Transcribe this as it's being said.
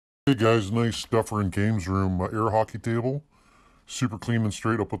Hey guys, nice Duffer and Games Room air hockey table. Super clean and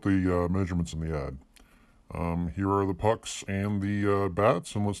straight. I'll put the measurements in the ad. Here are the pucks and the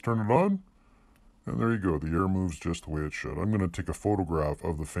bats, and let's turn it on. And there you go. The air moves just the way it should. I'm going to take a photograph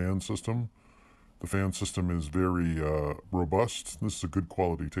of the fan system. The fan system is very robust. This is a good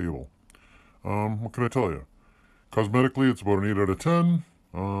quality table. What can I tell you? Cosmetically, it's about an 8 out of 10.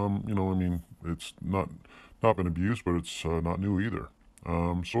 It's not been abused, but it's not new either.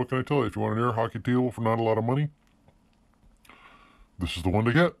 So what can I tell you? If you want an air hockey table for not a lot of money, this is the one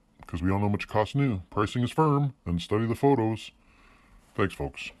to get, because we all know how much it costs new. Pricing is firm, and study the photos. Thanks,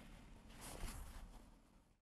 folks.